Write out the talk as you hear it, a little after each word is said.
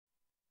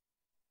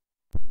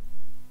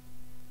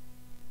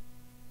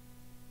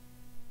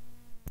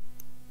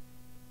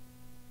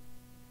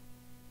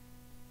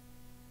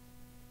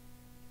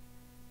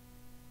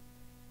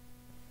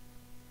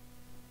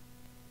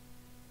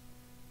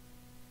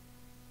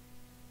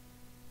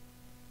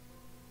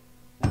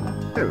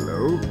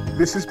Hello,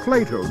 this is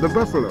Plato, the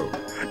Buffalo,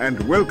 and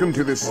welcome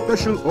to this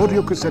special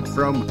audio cassette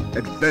from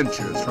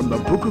Adventures from the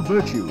Book of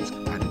Virtues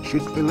and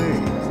Chick-fil-A.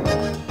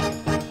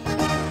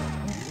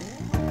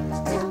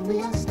 Tell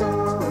me a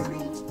story,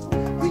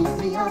 read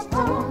me a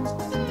poem,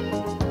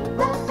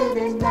 wrap it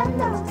in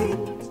melody,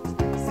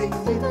 sing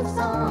me the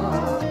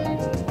song,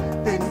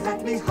 then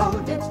let me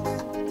hold it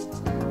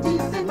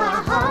deep in my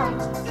heart,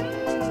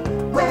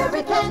 where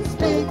it can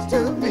speak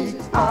to me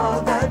all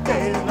the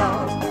day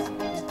long.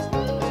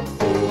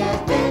 The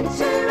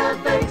adventure of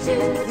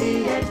virtue, the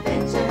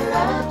adventure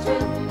of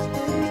truth,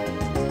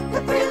 the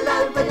thrill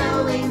of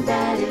knowing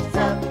that it's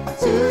up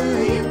to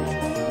you,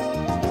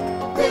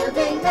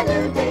 building a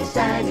new day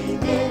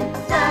shining in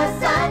the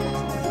sun.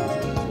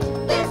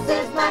 This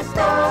is my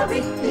story,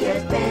 the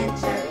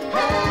adventure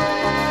has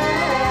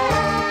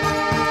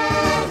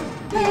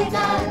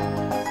begun.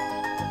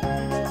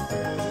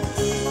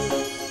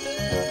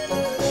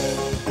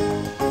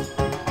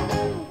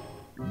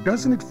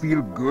 Doesn't it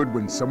feel good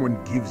when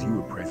someone gives you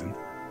a present?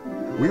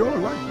 We all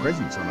like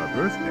presents on our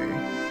birthday,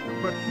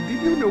 but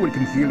did you know it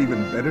can feel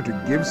even better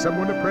to give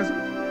someone a present?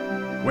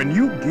 When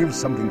you give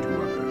something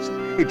to others,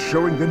 it's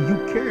showing them you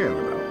care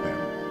about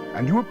them,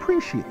 and you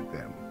appreciate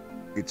them.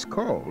 It's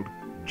called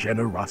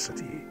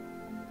generosity.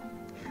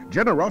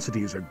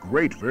 Generosity is a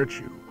great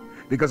virtue,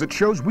 because it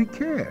shows we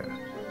care,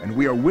 and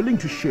we are willing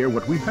to share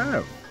what we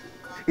have.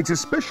 It's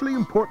especially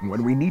important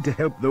when we need to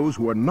help those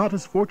who are not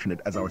as fortunate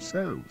as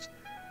ourselves,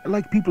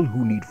 like people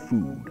who need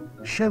food,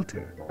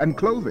 shelter, and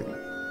clothing.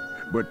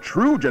 But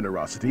true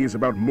generosity is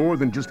about more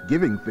than just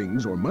giving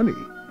things or money.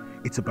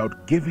 It's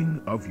about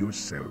giving of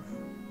yourself.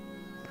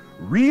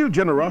 Real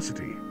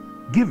generosity,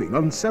 giving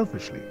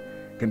unselfishly,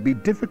 can be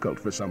difficult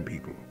for some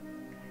people.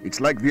 It's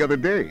like the other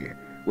day,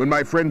 when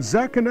my friends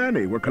Zach and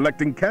Annie were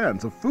collecting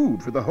cans of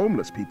food for the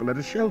homeless people at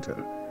a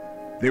shelter.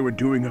 They were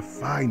doing a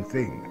fine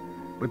thing,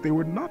 but they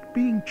were not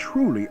being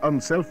truly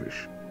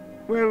unselfish.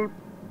 Well,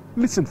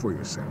 listen for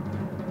yourself.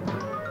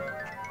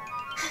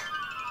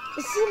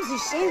 It seems a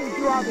shame to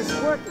do all this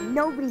work and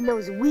nobody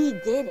knows we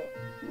did it.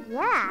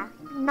 Yeah,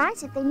 it'd be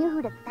nice if they knew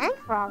who to thank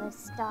for all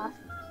this stuff.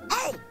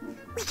 Hey,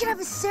 we could have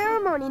a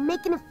ceremony and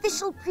make an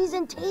official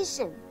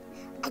presentation.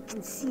 I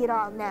can see it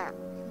all now.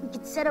 We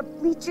could set up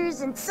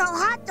bleachers and sell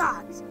hot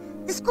dogs.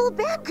 The school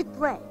band could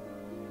play.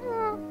 I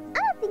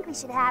don't think we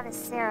should have a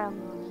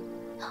ceremony.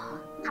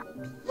 A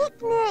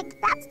picnic,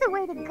 that's the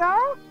way to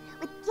go.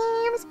 With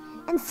games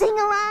and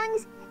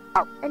sing-alongs.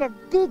 Oh, and a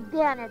big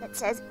banner that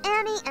says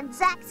Annie and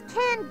Zach's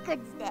Canned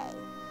Goods Day.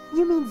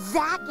 You mean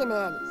Zach and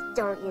Annie's,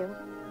 don't you?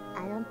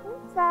 I don't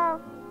think so.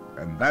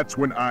 And that's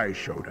when I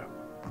showed up.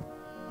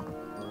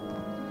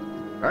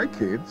 Hi,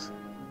 kids.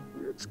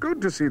 It's good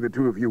to see the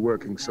two of you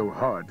working so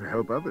hard to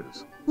help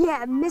others.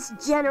 Yeah, Miss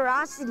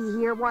Generosity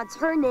here wants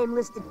her name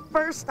listed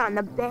first on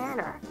the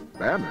banner.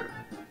 Banner?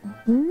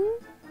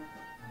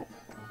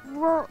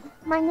 Well,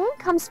 my name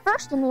comes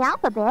first in the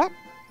alphabet.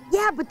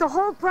 Yeah, but the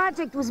whole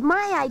project was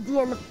my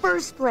idea in the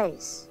first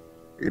place.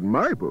 In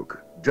my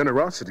book,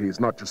 generosity is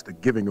not just the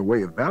giving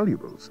away of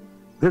valuables.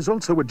 There's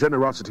also a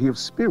generosity of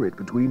spirit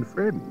between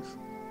friends.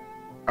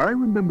 I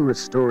remember a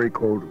story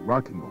called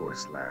Rocking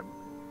Horse Land,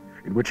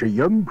 in which a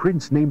young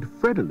prince named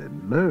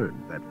Fredolin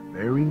learned that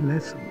very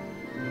lesson.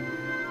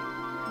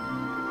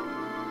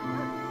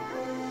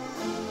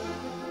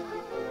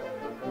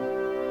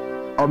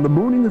 On the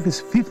morning of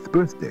his 5th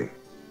birthday,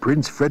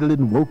 Prince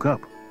Fredolin woke up,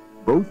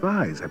 both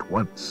eyes at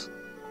once.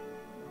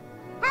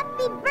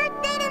 Happy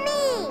birthday to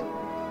me!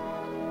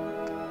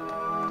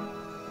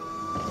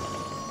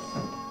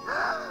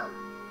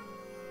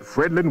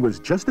 Fredolin was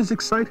just as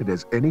excited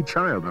as any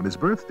child on his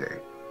birthday,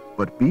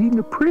 but being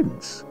a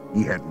prince,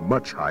 he had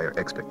much higher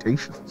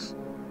expectations.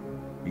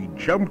 He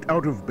jumped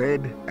out of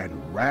bed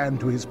and ran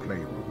to his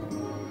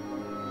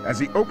playroom. As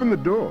he opened the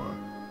door,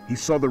 he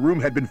saw the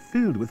room had been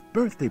filled with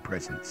birthday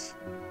presents.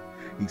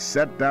 He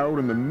sat down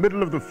in the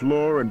middle of the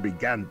floor and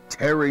began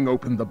tearing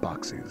open the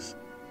boxes.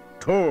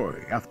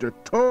 Toy after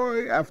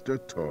toy after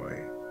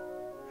toy.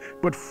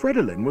 But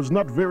Fredolin was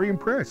not very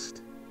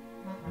impressed.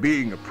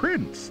 Being a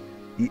prince,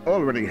 he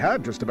already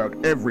had just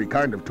about every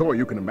kind of toy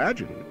you can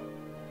imagine.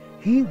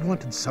 He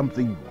wanted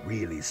something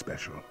really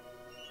special.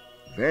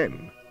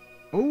 Then,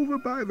 over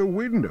by the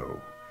window,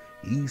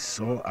 he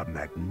saw a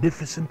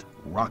magnificent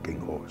rocking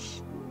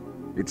horse.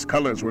 Its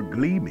colors were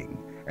gleaming,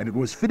 and it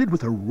was fitted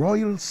with a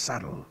royal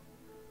saddle.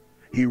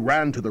 He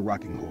ran to the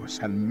rocking horse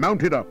and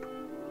mounted up.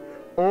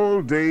 All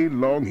day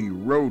long he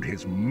rode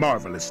his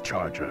marvelous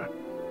charger,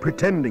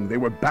 pretending they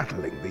were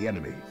battling the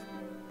enemy.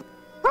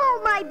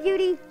 Oh, my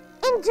beauty!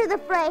 Into the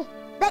fray!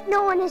 Let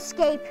no one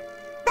escape!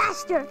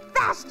 Faster!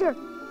 Faster!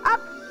 Up!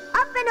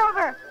 Up and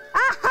over!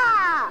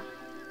 Aha!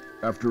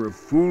 After a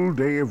full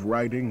day of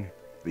riding,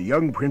 the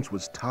young prince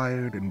was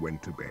tired and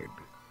went to bed.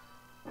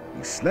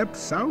 He slept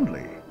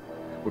soundly,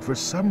 but for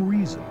some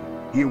reason,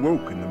 he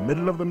awoke in the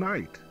middle of the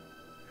night.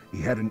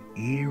 He had an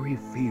eerie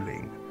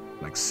feeling,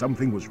 like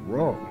something was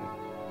wrong.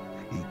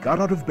 He got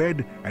out of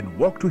bed and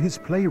walked to his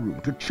playroom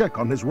to check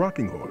on his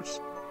rocking horse,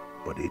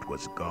 but it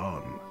was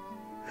gone.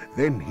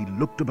 Then he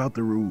looked about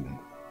the room,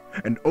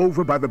 and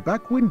over by the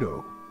back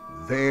window,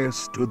 there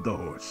stood the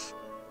horse.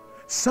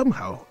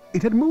 Somehow,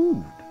 it had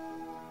moved.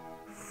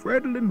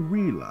 Fredlin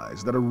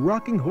realized that a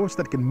rocking horse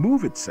that can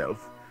move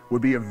itself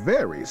would be a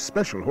very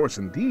special horse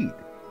indeed.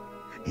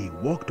 He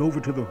walked over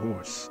to the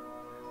horse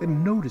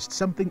and noticed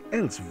something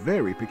else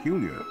very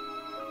peculiar.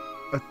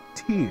 A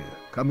tear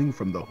coming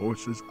from the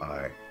horse's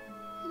eye.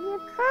 You're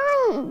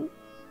crying.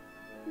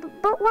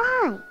 But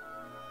why?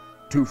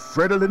 To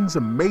Fredlin's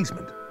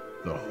amazement,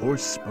 the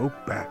horse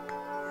spoke back.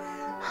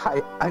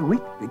 I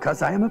weep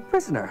because I am a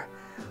prisoner.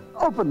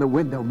 Open the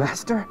window,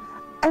 master,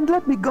 and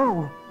let me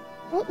go.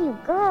 Let you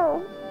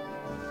go?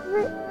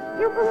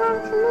 You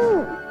belong to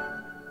me.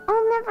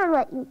 I'll never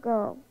let you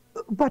go.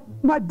 But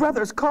my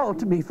brothers called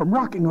to me from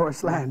Rocking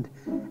Horse Land,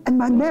 and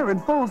my mare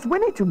and foals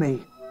whinny to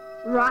me.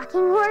 Rocking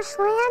Horse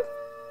Land?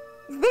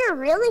 Is there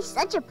really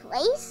such a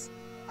place?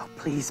 Oh,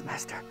 please,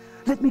 master,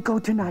 let me go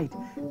tonight,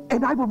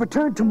 and I will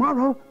return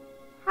tomorrow.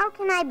 How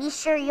can I be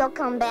sure you'll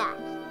come back?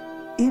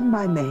 In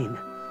my mane,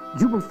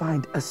 you will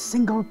find a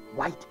single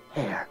white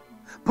hair.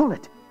 Pull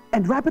it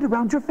and wrap it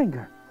around your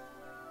finger.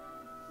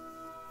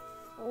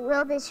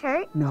 Will this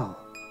hurt? No.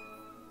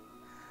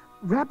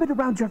 Wrap it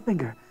around your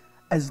finger.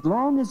 As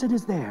long as it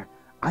is there,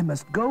 I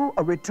must go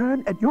or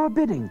return at your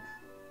bidding.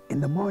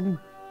 In the morning,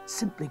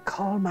 simply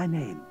call my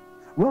name,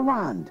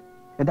 Roland,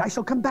 and I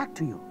shall come back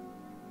to you.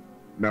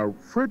 Now,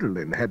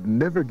 Fredlin had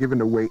never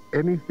given away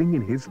anything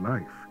in his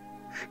life.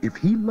 If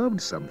he loved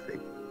something,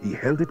 he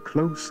held it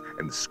close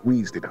and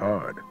squeezed it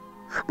hard.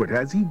 But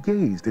as he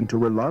gazed into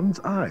Roland's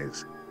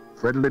eyes,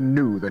 Fredlin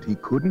knew that he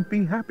couldn't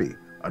be happy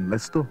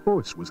unless the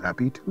horse was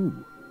happy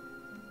too.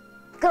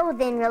 Go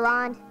then,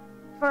 Roland,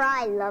 for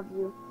I love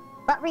you.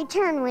 But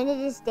return when it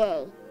is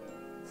day.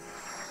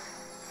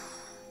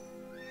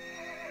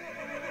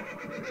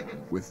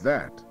 With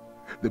that,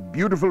 the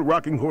beautiful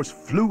rocking horse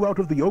flew out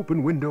of the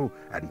open window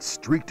and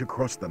streaked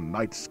across the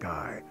night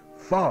sky,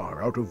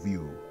 far out of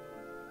view.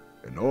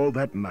 And all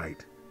that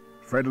night,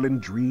 Fredlin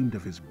dreamed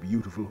of his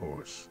beautiful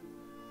horse,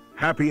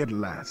 happy at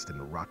last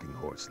in Rocking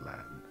Horse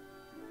Land.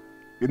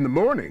 In the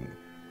morning,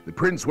 the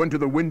prince went to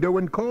the window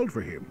and called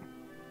for him.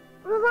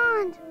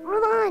 Roland,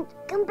 Roland,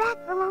 come back,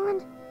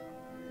 Roland.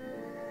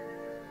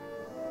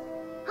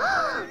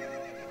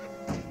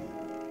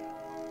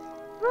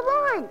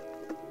 Roland,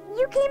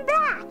 you came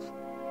back.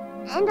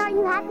 And are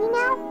you happy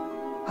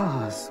now?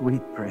 Ah,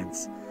 sweet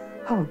prince.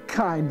 Oh,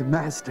 kind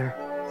master.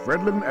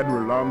 Fredlin and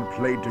Roland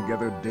played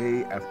together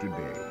day after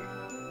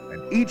day,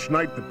 and each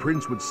night the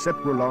prince would set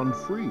Roland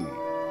free,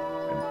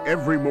 and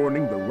every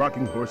morning the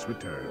rocking horse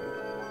returned,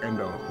 and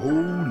a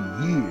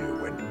whole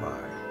year went by.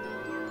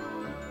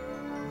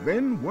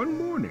 Then one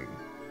morning,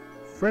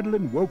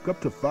 Fredlin woke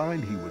up to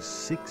find he was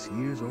 6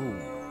 years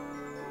old.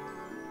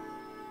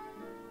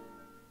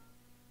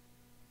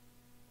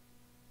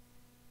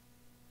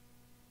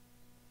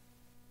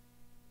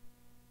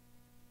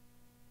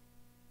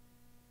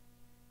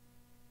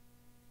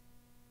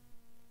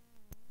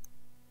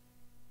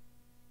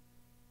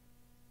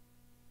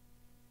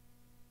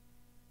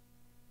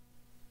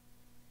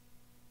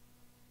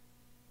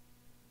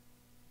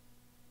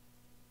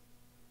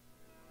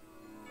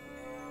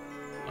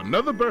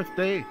 Another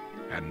birthday,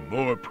 and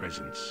more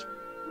presents.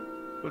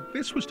 But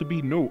this was to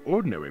be no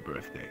ordinary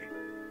birthday,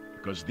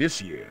 because this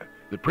year,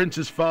 the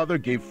prince's father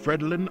gave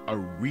Fredlin a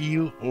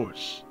real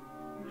horse.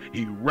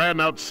 He ran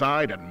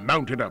outside and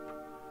mounted up,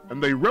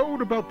 and they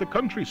rode about the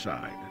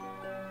countryside.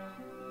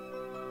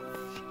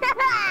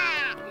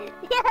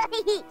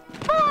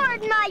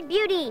 Forward, my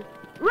beauty!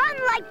 Run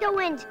like the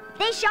wind!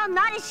 They shall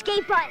not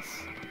escape us!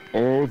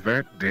 All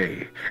that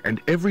day,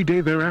 and every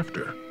day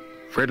thereafter,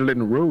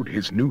 Fredlin rode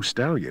his new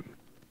stallion,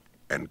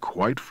 and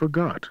quite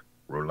forgot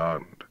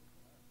Roland.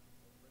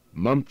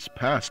 Months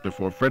passed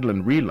before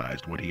Fredlin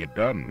realized what he had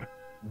done.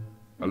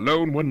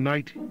 Alone one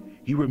night,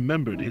 he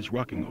remembered his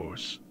rocking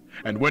horse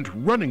and went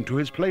running to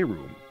his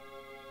playroom.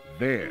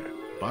 There,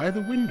 by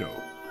the window,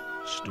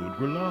 stood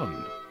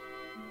Roland.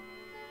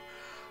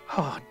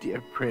 Oh,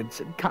 dear prince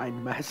and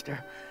kind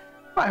master,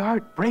 my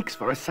heart breaks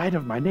for a sight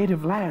of my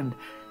native land.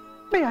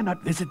 May I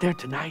not visit there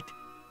tonight?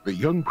 The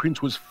young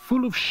prince was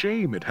full of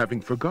shame at having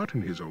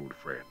forgotten his old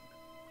friend.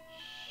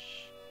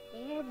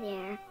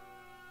 There.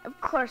 Of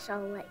course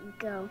I'll let you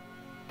go.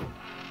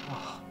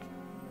 Oh,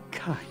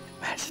 kind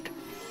master.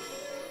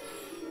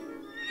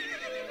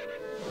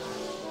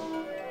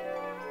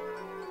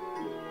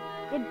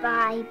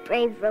 Goodbye,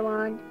 brave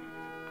Roland.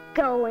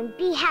 Go and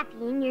be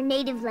happy in your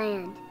native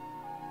land.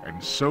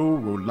 And so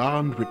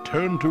Roland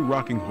returned to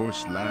Rocking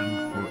Horse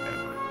Land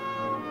forever.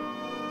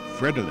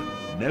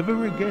 Fredlin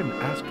never again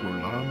asked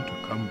Roland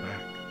to come back.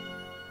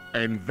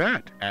 And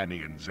that,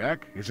 Annie and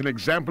Zach, is an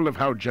example of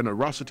how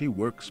generosity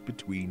works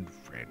between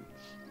friends.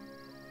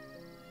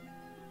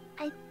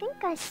 I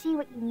think I see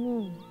what you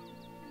mean.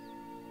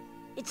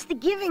 It's the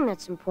giving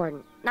that's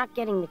important, not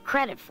getting the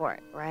credit for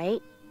it,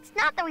 right? It's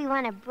not that we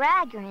want to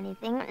brag or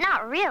anything.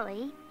 Not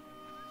really.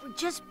 We're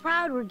just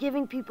proud we're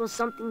giving people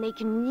something they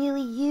can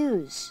really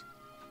use.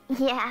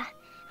 Yeah,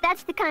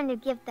 that's the kind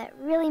of gift that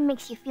really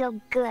makes you feel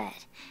good.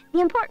 The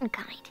important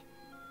kind.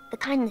 The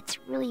kind that's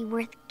really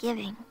worth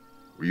giving.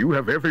 You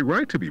have every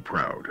right to be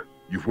proud.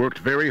 You've worked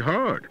very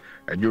hard,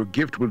 and your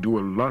gift will do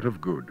a lot of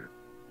good.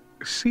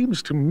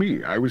 Seems to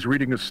me I was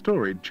reading a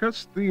story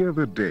just the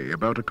other day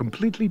about a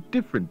completely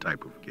different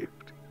type of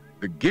gift.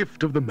 The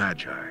Gift of the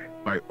Magi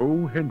by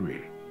O.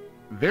 Henry.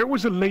 There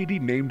was a lady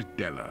named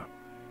Della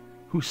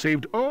who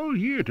saved all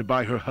year to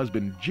buy her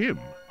husband Jim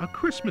a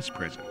Christmas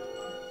present.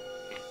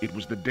 It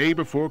was the day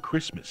before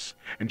Christmas,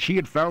 and she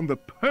had found the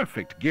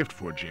perfect gift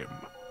for Jim,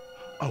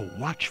 a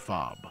watch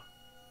fob.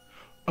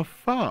 A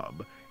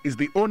fob is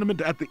the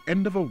ornament at the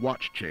end of a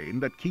watch chain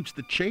that keeps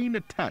the chain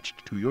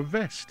attached to your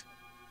vest.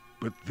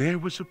 But there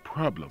was a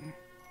problem.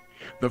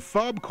 The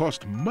fob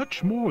cost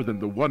much more than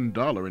the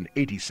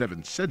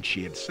 $1.87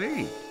 she had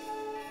saved.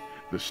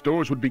 The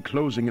stores would be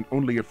closing in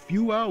only a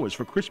few hours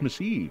for Christmas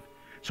Eve,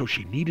 so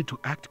she needed to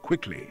act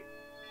quickly.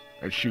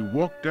 As she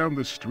walked down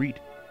the street,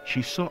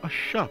 she saw a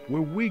shop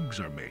where wigs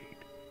are made.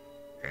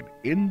 And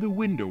in the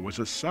window was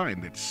a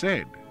sign that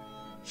said,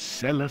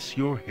 "Sell us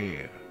your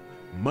hair.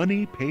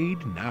 Money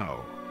paid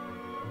now."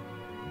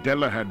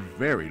 Della had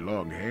very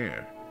long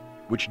hair,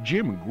 which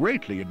Jim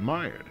greatly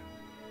admired.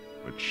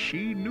 But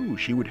she knew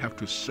she would have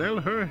to sell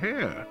her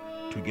hair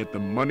to get the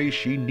money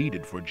she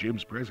needed for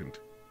Jim's present.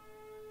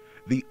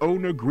 The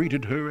owner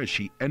greeted her as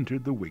she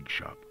entered the wig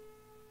shop.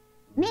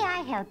 May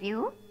I help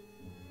you?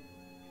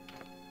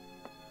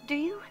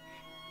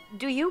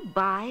 Do you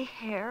buy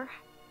hair?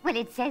 Well,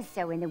 it says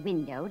so in the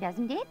window,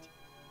 doesn't it?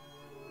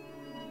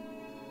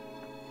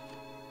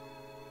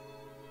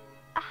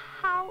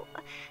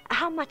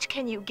 How much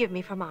can you give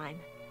me for mine?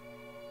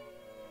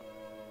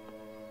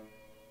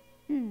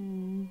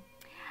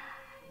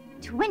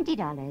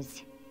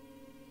 $20.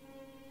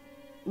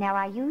 Now,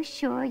 are you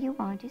sure you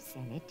want to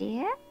sell it,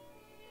 dear?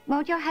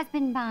 Won't your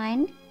husband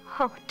mind?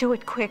 Oh, do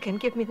it quick and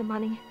give me the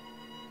money.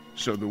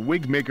 So the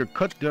wig maker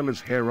cut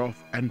Della's hair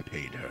off and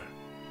paid her.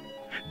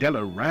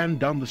 Della ran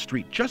down the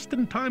street just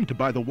in time to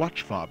buy the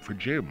watch fob for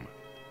Jim.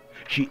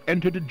 She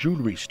entered a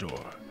jewelry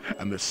store,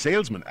 and the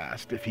salesman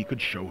asked if he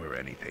could show her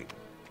anything.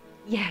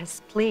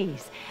 Yes,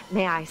 please.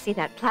 May I see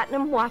that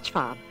platinum watch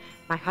fob?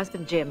 My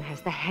husband Jim has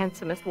the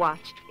handsomest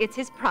watch. It's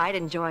his pride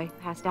and joy,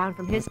 passed down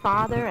from his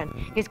father and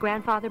his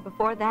grandfather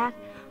before that.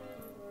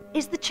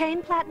 Is the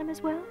chain platinum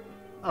as well?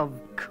 Of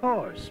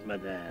course,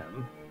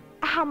 madame.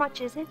 How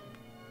much is it?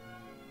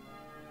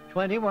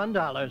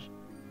 $21.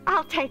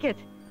 I'll take it.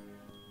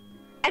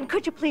 And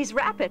could you please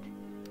wrap it?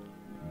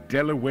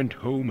 Della went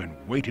home and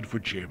waited for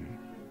Jim.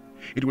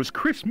 It was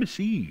Christmas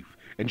Eve,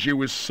 and she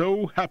was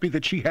so happy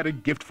that she had a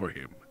gift for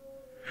him.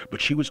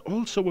 But she was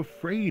also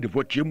afraid of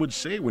what Jim would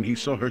say when he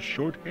saw her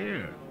short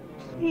hair.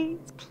 Please,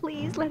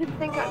 please let him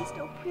think I'm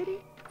still pretty.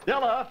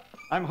 Della,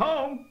 I'm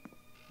home.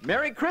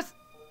 Merry Christmas.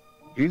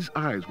 His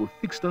eyes were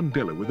fixed on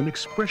Della with an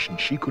expression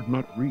she could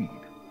not read.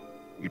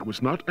 It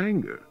was not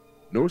anger,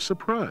 nor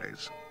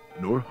surprise,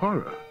 nor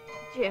horror.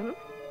 Jim,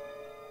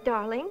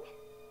 darling,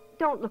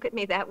 don't look at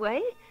me that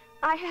way.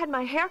 I had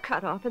my hair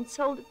cut off and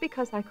sold it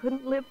because I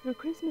couldn't live through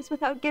Christmas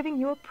without giving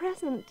you a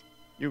present.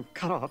 You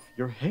cut off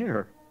your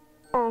hair.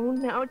 Oh,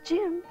 now,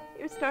 Jim,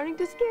 you're starting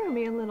to scare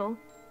me a little.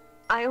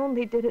 I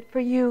only did it for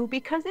you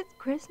because it's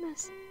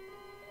Christmas.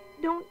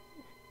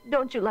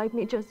 Don't you like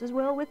me just as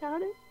well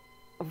without it?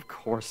 Of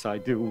course I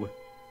do.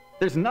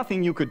 There's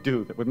nothing you could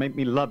do that would make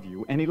me love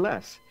you any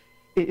less.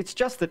 It's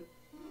just that,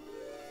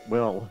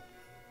 well,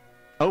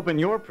 open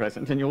your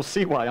present and you'll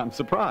see why I'm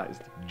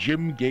surprised.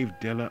 Jim gave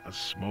Della a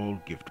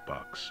small gift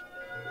box.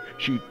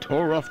 She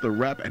tore off the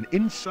wrap, and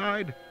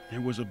inside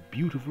there was a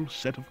beautiful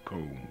set of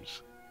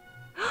combs.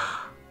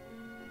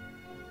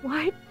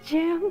 Why,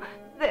 Jim,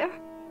 they're...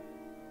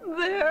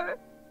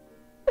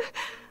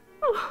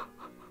 Oh.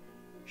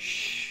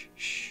 Shh,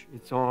 shh,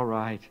 it's all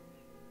right.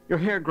 Your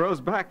hair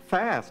grows back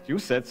fast. You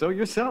said so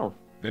yourself.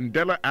 Then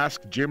Della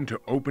asked Jim to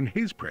open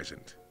his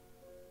present.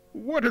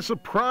 What a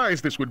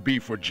surprise this would be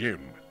for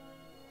Jim.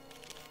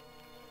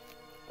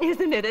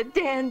 Isn't it a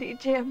dandy,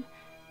 Jim?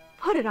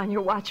 Put it on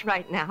your watch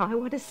right now. I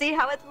want to see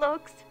how it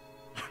looks.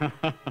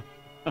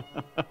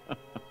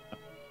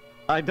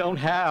 I don't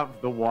have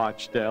the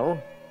watch,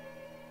 Dell.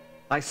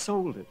 I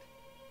sold it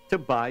to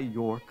buy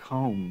your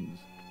combs.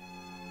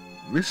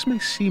 This may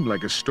seem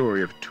like a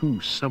story of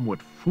two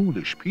somewhat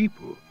foolish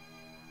people,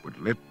 but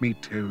let me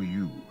tell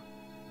you,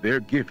 their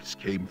gifts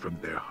came from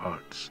their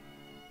hearts.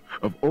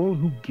 Of all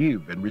who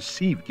give and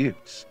receive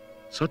gifts,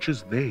 such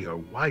as they are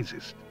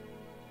wisest.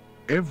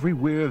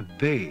 Everywhere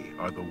they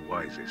are the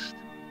wisest.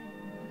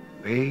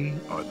 They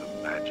are the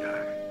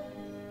Magi.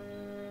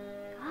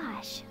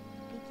 Gosh,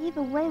 they gave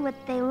away what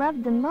they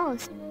loved the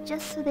most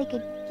just so they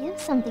could give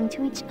something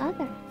to each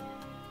other.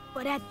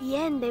 But at the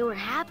end, they were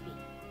happy.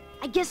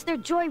 I guess their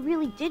joy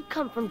really did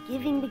come from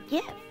giving the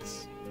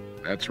gifts.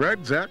 That's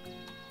right, Zach.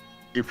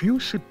 If you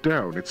sit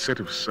down at set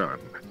of sun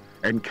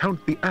and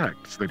count the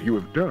acts that you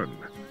have done,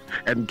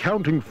 and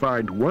counting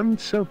find one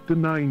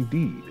self-denying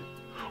deed,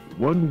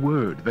 one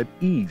word that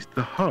eased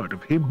the heart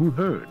of him who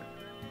heard,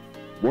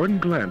 one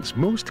glance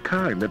most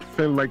kind that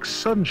fell like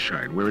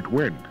sunshine where it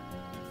went,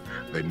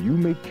 then you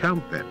may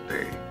count that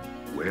day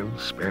well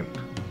spent.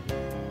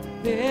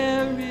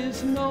 There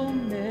is no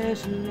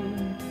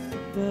measuring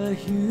the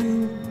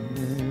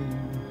human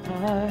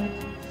heart.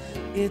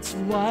 It's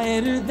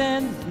wider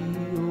than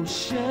the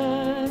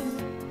ocean,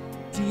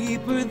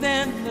 deeper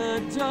than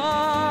the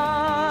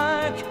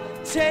dark.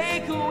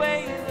 Take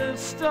away the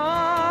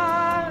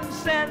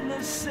stars and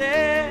the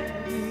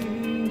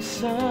setting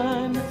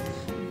sun,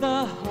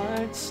 the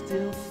heart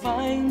still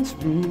finds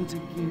room to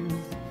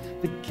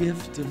give the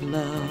gift of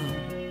love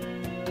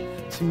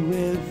to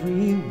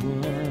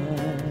everyone.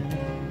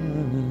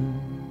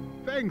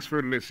 Thanks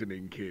for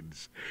listening,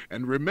 kids.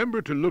 And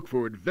remember to look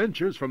for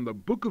adventures from the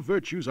Book of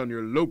Virtues on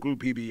your local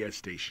PBS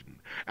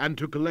station, and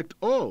to collect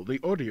all the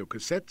audio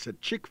cassettes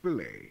at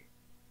Chick-fil-A.